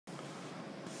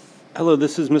Hello,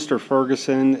 this is Mr.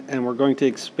 Ferguson, and we're going to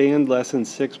expand lesson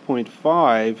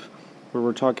 6.5, where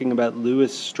we're talking about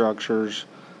Lewis structures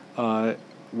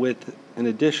with an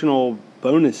additional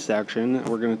bonus section.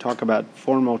 We're going to talk about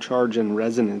formal charge and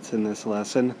resonance in this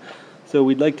lesson. So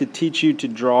we'd like to teach you to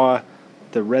draw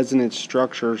the resonance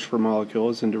structures for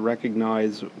molecules and to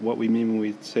recognize what we mean when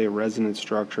we say a resonance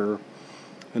structure,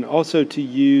 and also to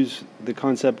use the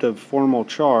concept of formal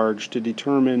charge to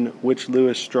determine which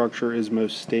Lewis structure is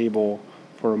most stable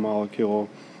for a molecule,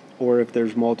 or if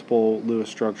there's multiple Lewis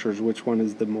structures, which one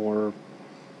is the more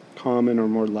common or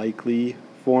more likely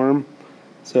form.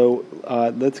 So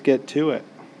let's get to it.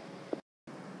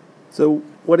 So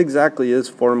what exactly is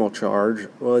formal charge?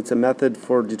 Well, it's a method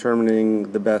for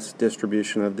determining the best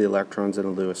distribution of the electrons in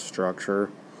a Lewis structure.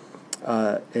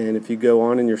 And if you go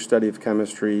on in your study of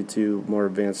chemistry to more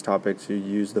advanced topics, you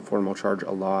use the formal charge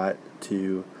a lot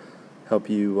to help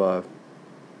you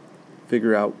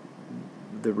figure out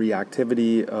the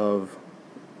reactivity of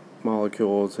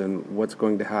molecules and what's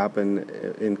going to happen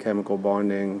in chemical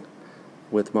bonding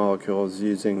with molecules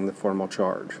using the formal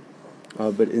charge.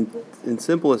 But in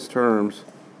simplest terms,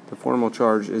 the formal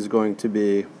charge is going to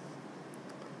be,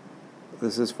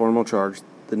 this is formal charge,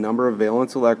 the number of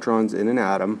valence electrons in an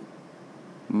atom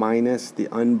minus the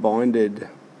unbonded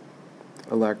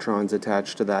electrons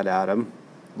attached to that atom,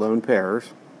 lone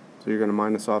pairs. So you're going to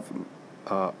minus off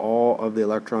all of the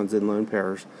electrons in lone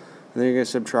pairs, and then you're going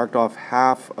to subtract off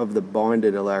half of the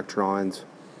bonded electrons,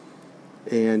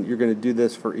 and you're going to do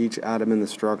this for each atom in the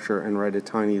structure and write a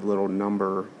tiny little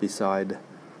number beside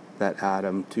that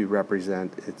atom to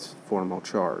represent its formal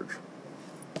charge.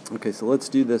 Okay, so let's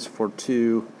do this for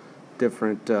two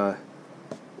different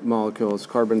molecules,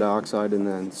 carbon dioxide and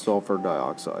then sulfur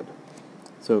dioxide.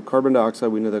 So carbon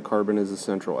dioxide, we know that carbon is a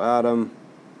central atom.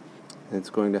 It's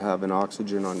going to have an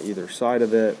oxygen on either side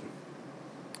of it.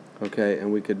 Okay,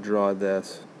 and we could draw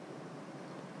this.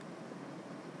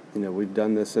 You know, we've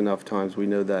done this enough times. We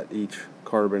know that each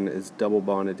carbon is double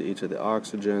bonded to each of the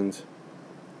oxygens,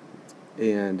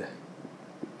 and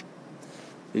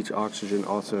each oxygen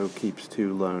also keeps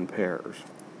two lone pairs.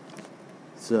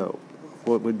 So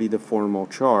what would be the formal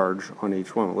charge on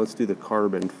each one? Well, let's do the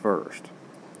carbon first.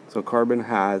 So carbon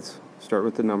has, start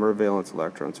with the number of valence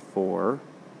electrons, 4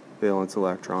 valence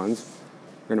electrons.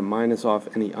 We're going to minus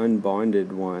off any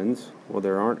unbonded ones. Well,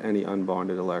 there aren't any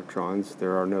unbonded electrons.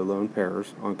 There are no lone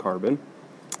pairs on carbon.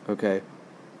 Okay,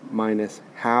 minus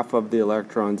half of the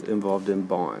electrons involved in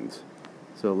bonds.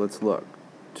 So let's look.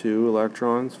 2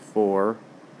 electrons, 4,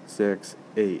 6,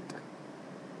 8.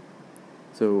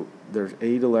 So there's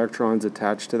 8 electrons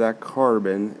attached to that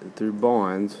carbon through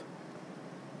bonds.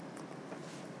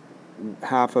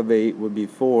 Half of 8 would be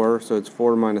 4, so it's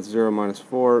 4 minus 0 minus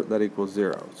 4, that equals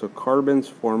 0. So carbon's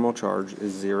formal charge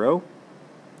is 0.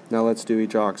 Now let's do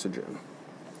each oxygen.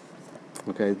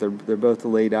 Okay, they're both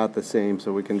laid out the same,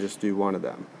 so we can just do one of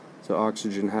them. So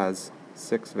oxygen has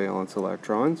 6 valence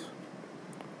electrons.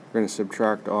 We're going to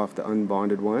subtract off the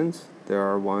unbonded ones. There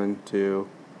are 1, 2,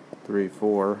 3,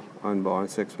 4 unbonded.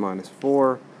 6 minus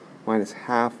 4 minus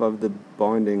half of the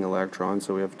bonding electrons.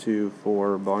 So we have 2,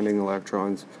 4 bonding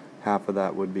electrons. Half of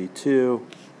that would be 2.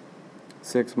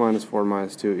 6 minus 4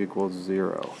 minus 2 equals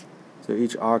 0. So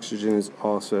each oxygen is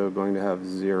also going to have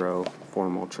 0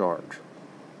 formal charge.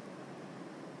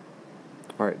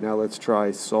 Alright, now let's try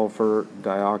sulfur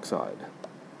dioxide.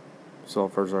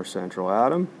 Sulfur is our central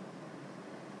atom.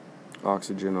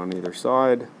 Oxygen on either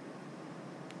side.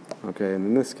 Okay, and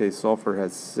in this case, sulfur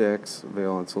has 6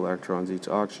 valence electrons. Each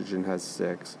oxygen has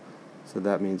 6. So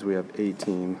that means we have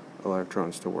 18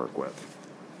 electrons to work with.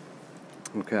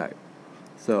 Okay,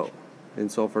 so in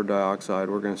sulfur dioxide,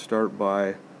 we're going to start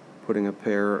by putting a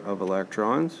pair of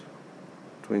electrons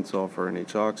between sulfur and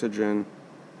each oxygen.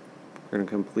 We're going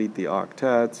to complete the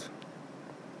octets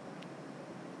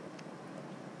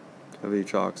of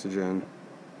each oxygen,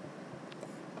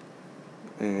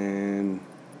 and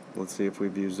let's see if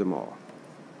we've used them all.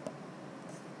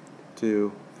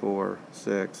 2, 4,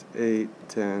 6, 8,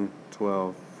 10,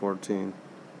 12, 14,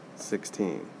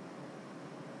 16.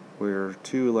 We're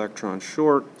 2 electrons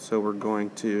short, so we're going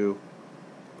to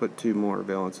put 2 more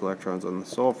valence electrons on the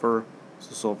sulfur,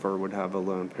 so sulfur would have a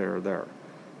lone pair there.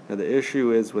 Now the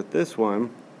issue is with this one,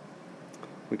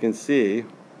 we can see,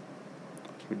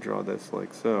 if we draw this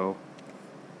like so,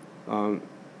 well,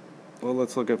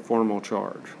 let's look at formal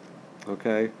charge.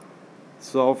 Okay,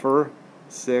 sulfur,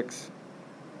 6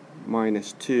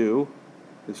 minus 2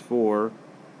 is 4,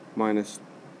 minus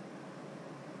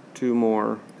 2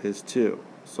 more is 2.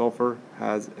 Sulfur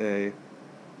has a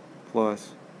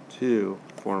plus 2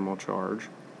 formal charge.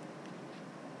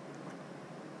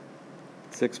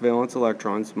 6 valence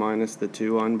electrons minus the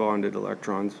 2 unbonded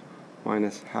electrons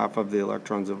minus half of the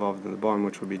electrons involved in the bond,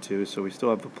 which would be 2, so we still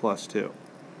have a plus 2.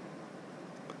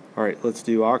 Alright, let's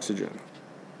do oxygen.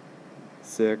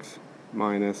 6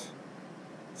 minus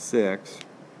 6,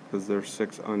 because there's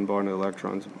 6 unbonded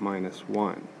electrons, minus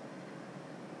 1.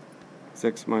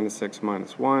 6 minus 6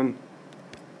 minus 1,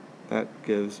 that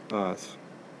gives us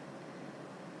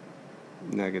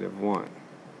negative 1.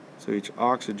 So each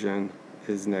oxygen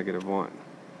is negative 1.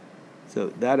 So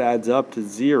that adds up to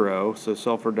 0, so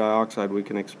sulfur dioxide we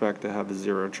can expect to have a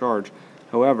 0 charge.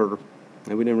 However,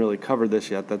 and we didn't really cover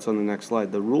this yet, that's on the next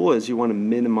slide, the rule is you want to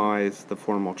minimize the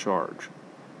formal charge.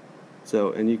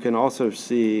 So, and you can also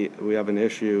see we have an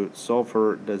issue,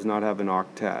 sulfur does not have an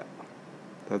octet.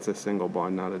 That's a single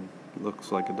bond, not a,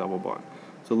 looks like a double bond.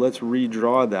 So let's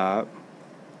redraw that.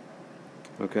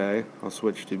 Okay, I'll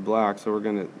switch to black, so we're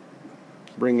going to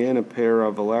bring in a pair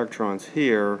of electrons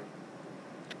here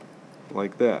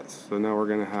like this. So now we're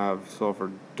going to have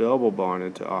sulfur double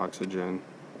bonded to oxygen,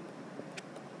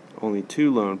 only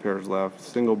 2 lone pairs left,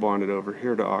 single bonded over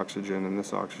here to oxygen, and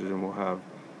this oxygen will have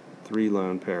 3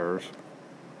 lone pairs.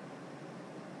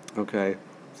 Okay,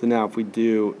 so now if we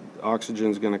do, oxygen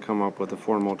is going to come up with a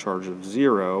formal charge of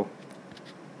 0.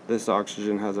 This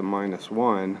oxygen has a minus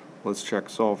 1. Let's check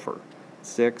sulfur.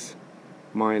 6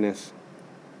 minus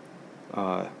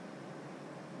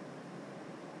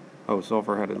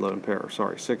sulfur had a lone pair,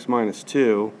 sorry, 6 minus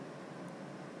 2,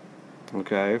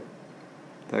 okay,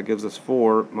 that gives us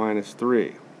 4 minus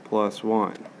 3 plus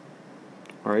 1.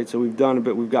 Alright, so we've done a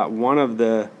bit, we've got one of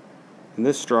the, and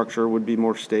this structure would be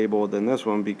more stable than this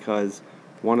one because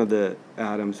one of the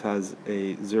atoms has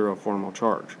a 0 formal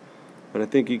charge. But I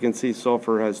think you can see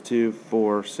sulfur has 2,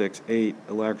 4, 6, 8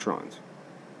 electrons.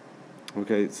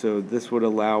 Okay, so this would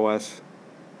allow us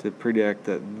to predict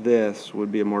that this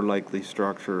would be a more likely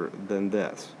structure than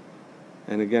this.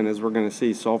 And again, as we're going to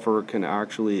see, sulfur can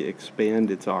actually expand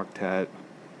its octet,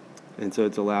 and so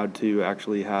it's allowed to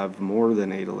actually have more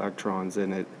than 8 electrons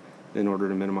in it in order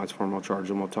to minimize formal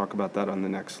charge, and we'll talk about that on the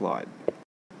next slide.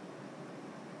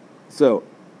 So,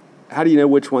 how do you know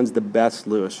which one's the best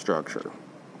Lewis structure?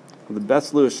 Well, the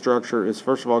best Lewis structure is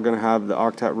first of all going to have the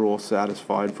octet rule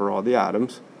satisfied for all the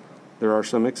atoms. There are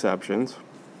some exceptions,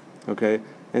 okay?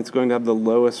 And it's going to have the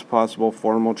lowest possible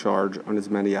formal charge on as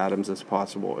many atoms as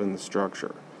possible in the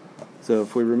structure. So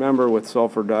if we remember with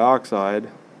sulfur dioxide,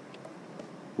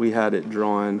 we had it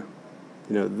drawn,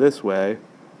 this way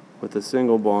with a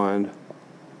single bond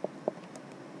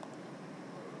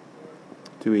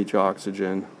to each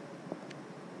oxygen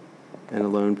and a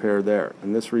lone pair there.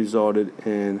 And this resulted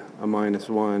in a minus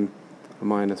 1, a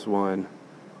minus 1,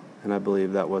 and I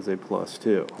believe that was a plus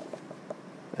 2.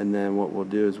 And then what we'll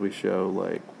do is we show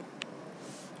like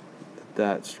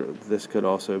this could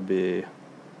also be,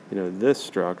 this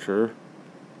structure,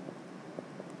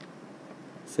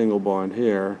 single bond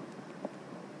here,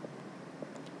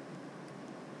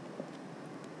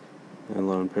 and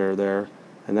lone pair there,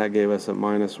 and that gave us a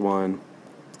minus 1,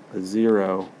 a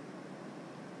 0,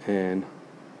 and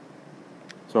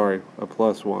a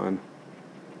plus 1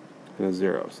 and a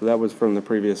 0. So that was from the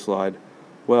previous slide.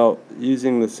 Well,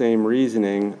 using the same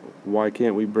reasoning, why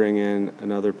can't we bring in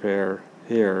another pair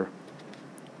here,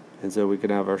 and so we can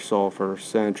have our sulfur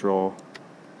central,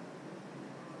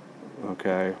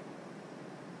 okay,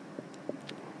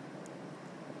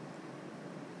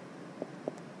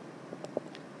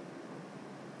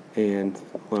 and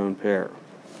lone pair.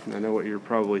 And I know what you're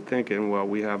probably thinking, well,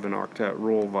 we have an octet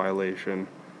rule violation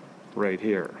right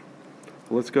here.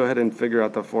 Let's go ahead and figure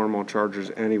out the formal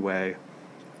charges anyway.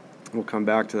 We'll come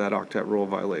back to that octet rule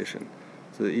violation.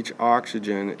 So that each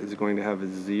oxygen is going to have a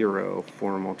 0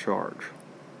 formal charge.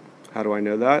 How do I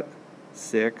know that?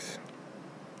 6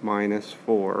 minus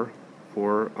 4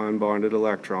 unbonded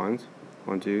electrons,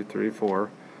 1, 2, 3,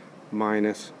 4,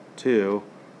 minus 2,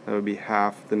 that would be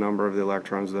half the number of the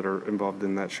electrons that are involved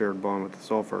in that shared bond with the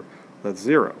sulfur. That's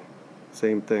 0.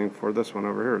 Same thing for this one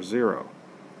over here, 0.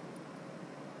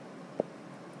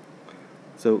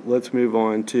 So let's move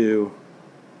on to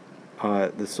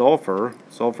the sulfur.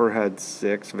 Sulfur had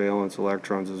 6 valence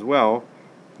electrons as well,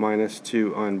 minus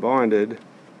 2 unbonded,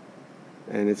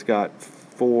 and it's got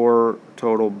 4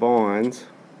 total bonds.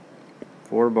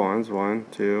 4 bonds, 1,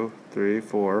 2, 3,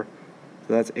 4.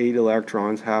 So that's 8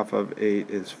 electrons. Half of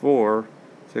 8 is 4.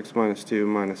 6 minus 2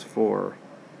 minus 4.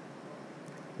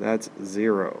 That's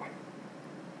 0.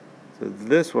 So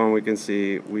this one we can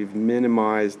see we've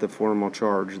minimized the formal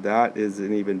charge. That is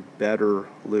an even better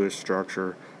Lewis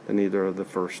structure than either of the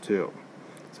first two.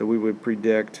 So we would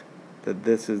predict that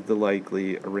this is the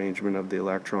likely arrangement of the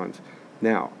electrons.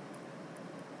 Now,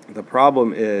 The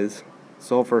problem is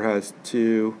sulfur has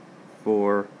 2,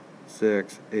 4,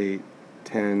 6, 8,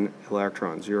 10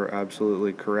 electrons. You're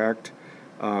absolutely correct.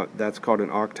 That's called an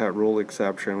octet rule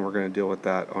exception. We're going to deal with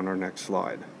that on our next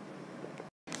slide.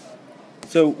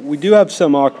 So we do have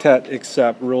some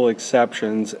octet rule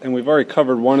exceptions, and we've already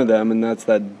covered one of them, and that's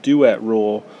that duet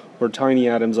rule, where tiny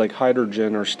atoms like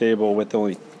hydrogen are stable with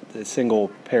only a single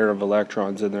pair of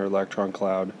electrons in their electron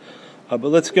cloud. But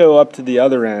let's go up to the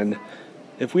other end.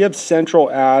 If we have central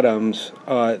atoms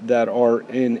that are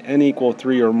in n equal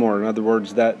 3 or more, in other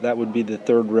words, that would be the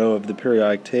third row of the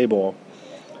periodic table,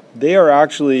 they are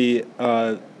actually,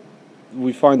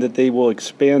 we find that they will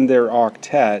expand their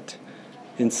octet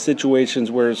in situations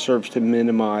where it serves to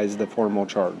minimize the formal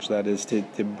charge, that is, to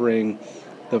bring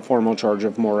the formal charge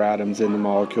of more atoms in the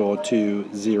molecule to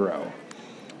 0.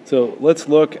 So let's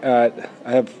look at,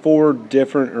 I have 4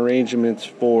 different arrangements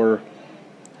for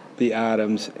the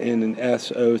atoms in an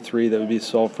SO3 that would be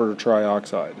sulfur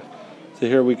trioxide. So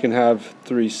here we can have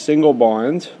 3 single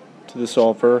bonds to the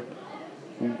sulfur,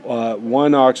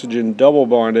 1 oxygen double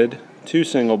bonded, 2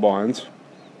 single bonds,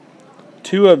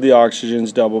 2 of the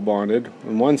oxygens double bonded,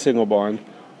 and 1 single bond,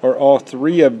 or all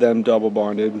 3 of them double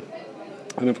bonded.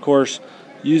 And of course,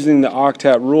 using the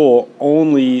octet rule,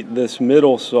 only this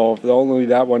middle sulfur, only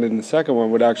that one and the second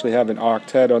one would actually have an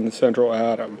octet on the central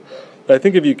atom. But I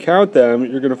think if you count them,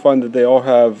 you're going to find that they all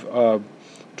have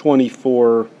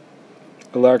 24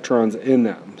 electrons in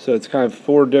them. So it's kind of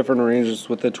 4 different arrangements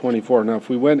with the 24. Now if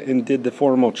we went and did the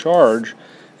formal charge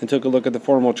and took a look at the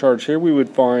formal charge here, we would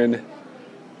find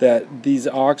that these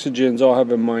oxygens all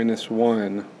have a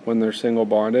 -1 when they're single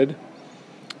bonded.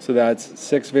 So that's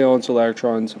 6 valence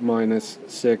electrons minus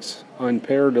 6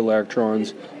 unpaired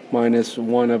electrons minus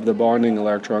 1 of the bonding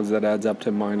electrons. That adds up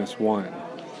to -1.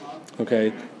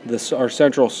 Okay, our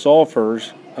central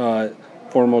sulfur's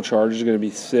formal charge is going to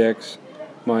be 6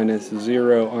 minus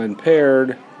 0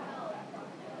 unpaired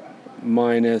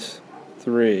minus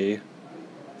 3.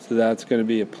 So that's going to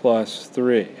be a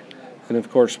 +3. And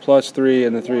of course, +3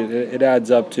 and the 3, it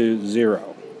adds up to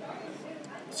 0.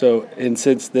 So, and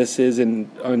since this is an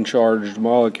uncharged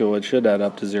molecule, it should add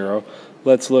up to 0.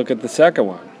 Let's look at the second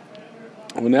one.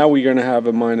 Well, now we're going to have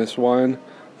a -1,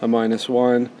 a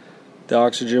 -1. The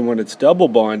oxygen, when it's double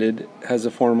bonded, has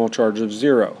a formal charge of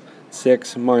 0.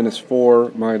 6 minus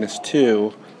 4 minus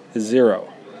 2 is 0.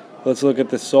 Let's look at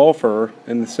the sulfur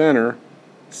in the center.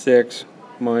 6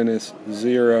 minus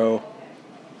 0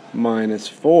 minus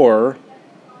 4,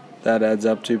 that adds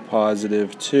up to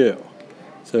 +2.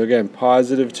 So again,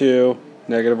 +2,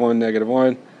 -1,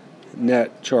 -1,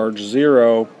 net charge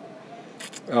 0.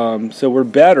 So we're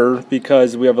better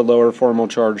because we have a lower formal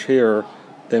charge here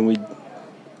than we.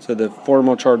 So the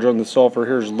formal charge on the sulfur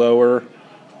here is lower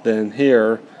than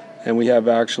here, and we have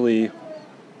actually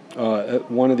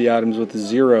one of the atoms with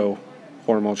 0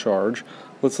 formal charge.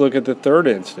 Let's look at the third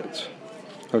instance.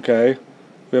 Okay,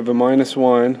 we have a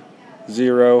 -1,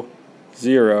 0,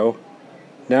 0.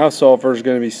 Now sulfur is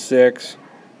going to be 6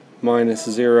 minus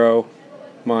 0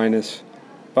 minus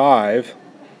 5,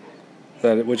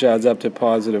 which adds up to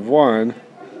 +1.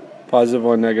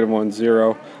 +1, -1,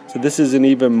 0. So this is an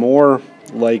even more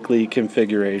likely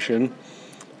configuration.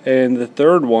 And the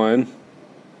third one,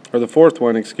 or the fourth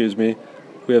one, excuse me,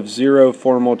 we have 0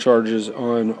 formal charges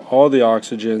on all the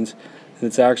oxygens, and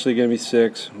it's actually going to be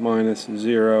 6 minus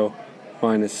 0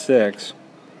 minus 6,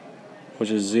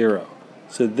 which is 0.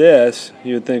 So this,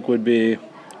 you would think, would be,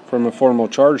 from a formal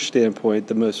charge standpoint,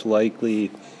 the most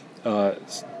likely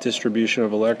distribution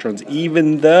of electrons,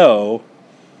 even though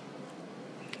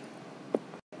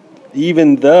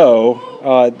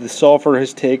the sulfur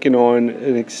has taken on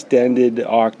an extended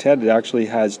octet. It actually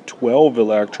has 12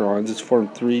 electrons. It's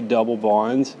formed 3 double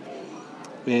bonds,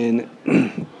 and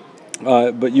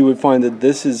but you would find that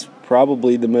this is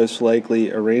probably the most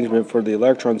likely arrangement for the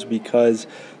electrons because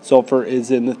sulfur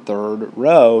is in the third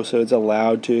row, so it's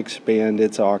allowed to expand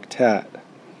its octet.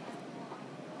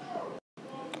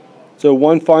 So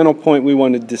one final point we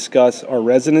want to discuss are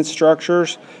resonance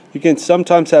structures. You can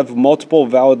sometimes have multiple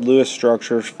valid Lewis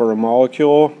structures for a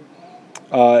molecule,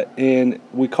 and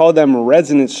we call them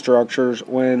resonance structures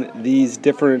when these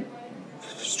different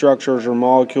structures or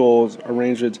molecules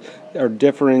arrangements are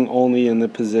differing only in the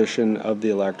position of the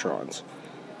electrons.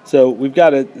 So we've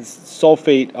got a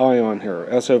sulfate ion here,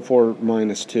 SO4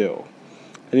 minus 2.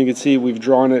 And you can see we've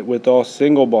drawn it with all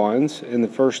single bonds in the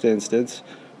first instance,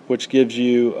 which gives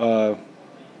you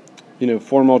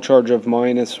formal charge of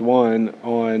 -1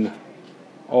 on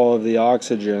all of the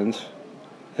oxygens,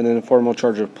 and then a formal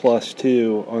charge of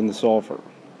 +2 on the sulfur.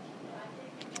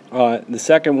 The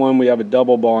second one, we have a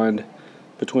double bond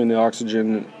between the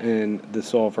oxygen and the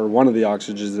sulfur. One of the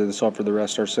oxygens and the sulfur, the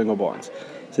rest are single bonds.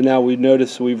 So now we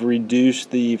notice we've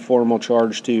reduced the formal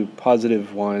charge to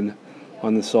 +1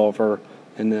 on the sulfur,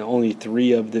 and then only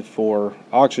 3 of the 4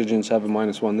 oxygens have a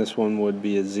 -1. This one would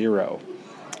be a 0.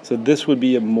 So this would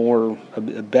be a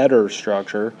better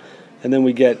structure. And then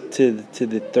we get to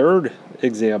the third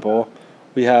example.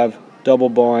 We have double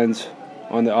bonds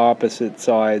on the opposite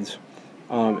sides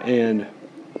and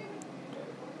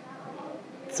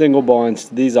single bonds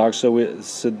to these oxygens,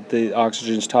 so the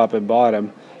oxygens top and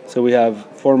bottom. So we have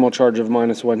formal charge of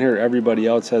 -1 here. Everybody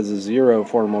else has a 0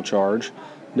 formal charge.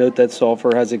 Note that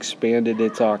sulfur has expanded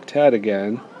its octet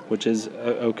again, which is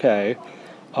okay.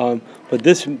 But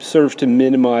this serves to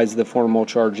minimize the formal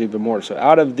charge even more. So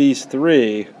out of these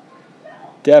 3,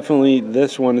 definitely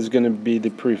this one is going to be the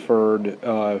preferred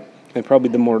and probably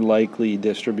the more likely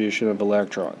distribution of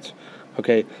electrons.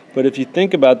 Okay, but if you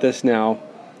think about this now,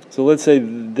 so let's say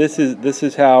this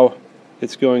is how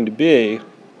it's going to be.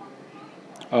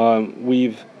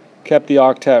 We've kept the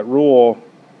octet rule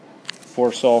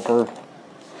for sulfur.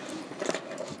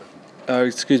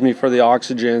 For the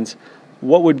oxygens.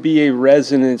 What would be a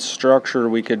resonance structure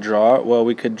we could draw? Well,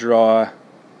 we could draw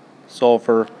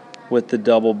sulfur with the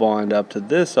double bond up to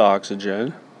this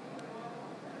oxygen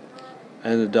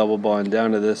and a double bond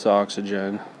down to this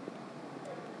oxygen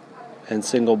and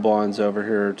single bonds over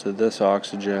here to this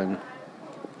oxygen,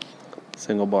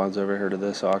 single bonds over here to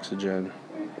this oxygen,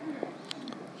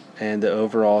 and the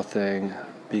overall thing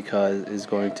is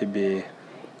going to be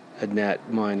a net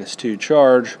 -2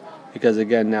 charge, because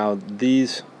again now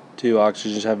these 2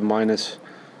 oxygens have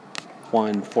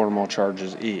 -1 formal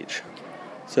charges each.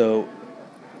 So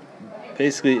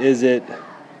basically, is it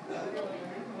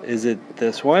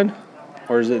this one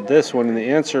or is it this one? And the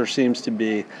answer seems to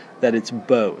be that it's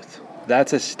both.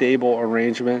 That's a stable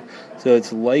arrangement, so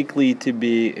it's likely to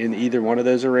be in either one of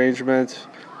those arrangements.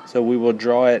 So we will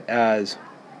draw it as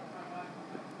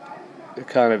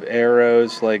kind of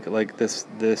arrows, like this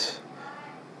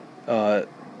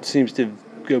seems to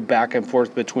go back and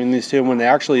forth between these two. And when they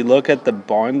actually look at the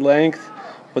bond length,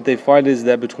 what they find is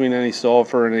that between any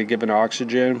sulfur and a given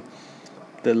oxygen,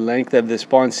 the length of this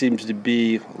bond seems to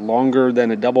be longer than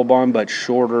a double bond but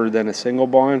shorter than a single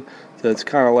bond. So it's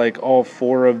kind of like all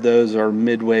 4 of those are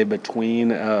midway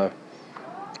between a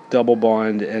double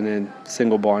bond and a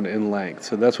single bond in length.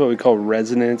 So that's what we call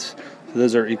resonance. So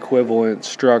those are equivalent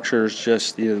structures,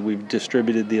 just we've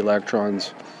distributed the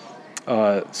electrons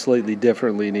slightly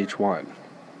differently in each one.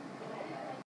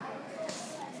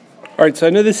 Alright, so I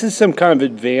know this is some kind of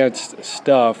advanced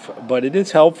stuff, but it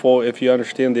is helpful if you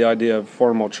understand the idea of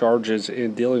formal charges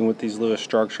in dealing with these Lewis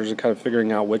structures and kind of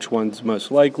figuring out which one's most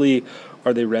likely.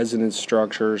 Are they resonance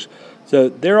structures? So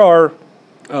there are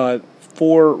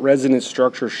 4 resonance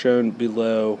structures shown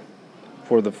below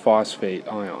for the phosphate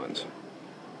ions.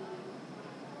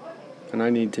 And I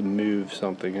need to move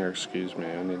something here, excuse me,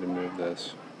 I need to move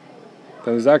this.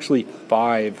 There's actually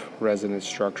 5 resonance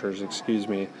structures, excuse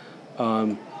me.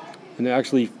 And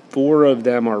actually 4 of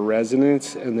them are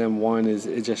resonance, and then 1 is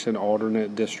just an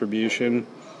alternate distribution.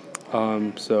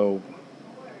 So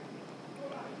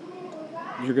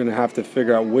you're going to have to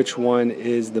figure out which one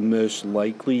is the most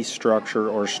likely structure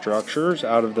or structures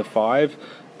out of the 5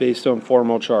 based on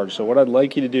formal charge. So what I'd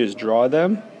like you to do is draw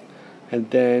them and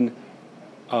then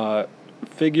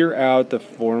figure out the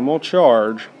formal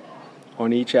charge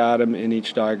on each atom in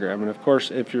each diagram. And of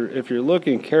course, if you're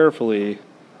looking carefully,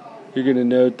 you're going to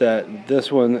note that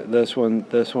this one, this one,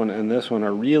 this one, and this one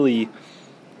are really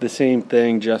the same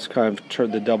thing, just kind of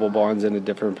turn the double bonds in a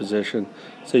different position.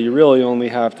 So you really only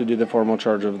have to do the formal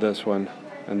charge of this one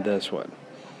and this one.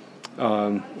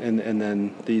 And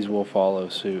then these will follow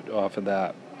suit off of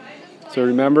that. So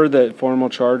remember that formal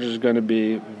charge is going to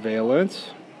be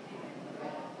valence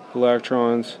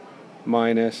electrons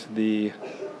minus the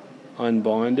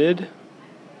unbonded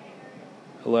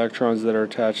electrons that are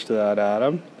attached to that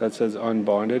atom, that says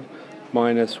unbonded,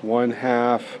 minus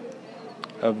 1/2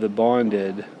 of the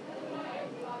bonded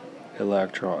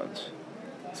electrons,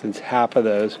 since half of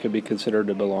those could be considered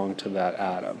to belong to that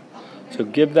atom. So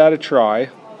give that a try.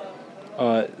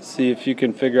 See if you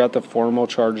can figure out the formal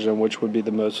charges and which would be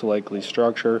the most likely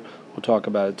structure. We'll talk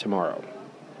about it tomorrow.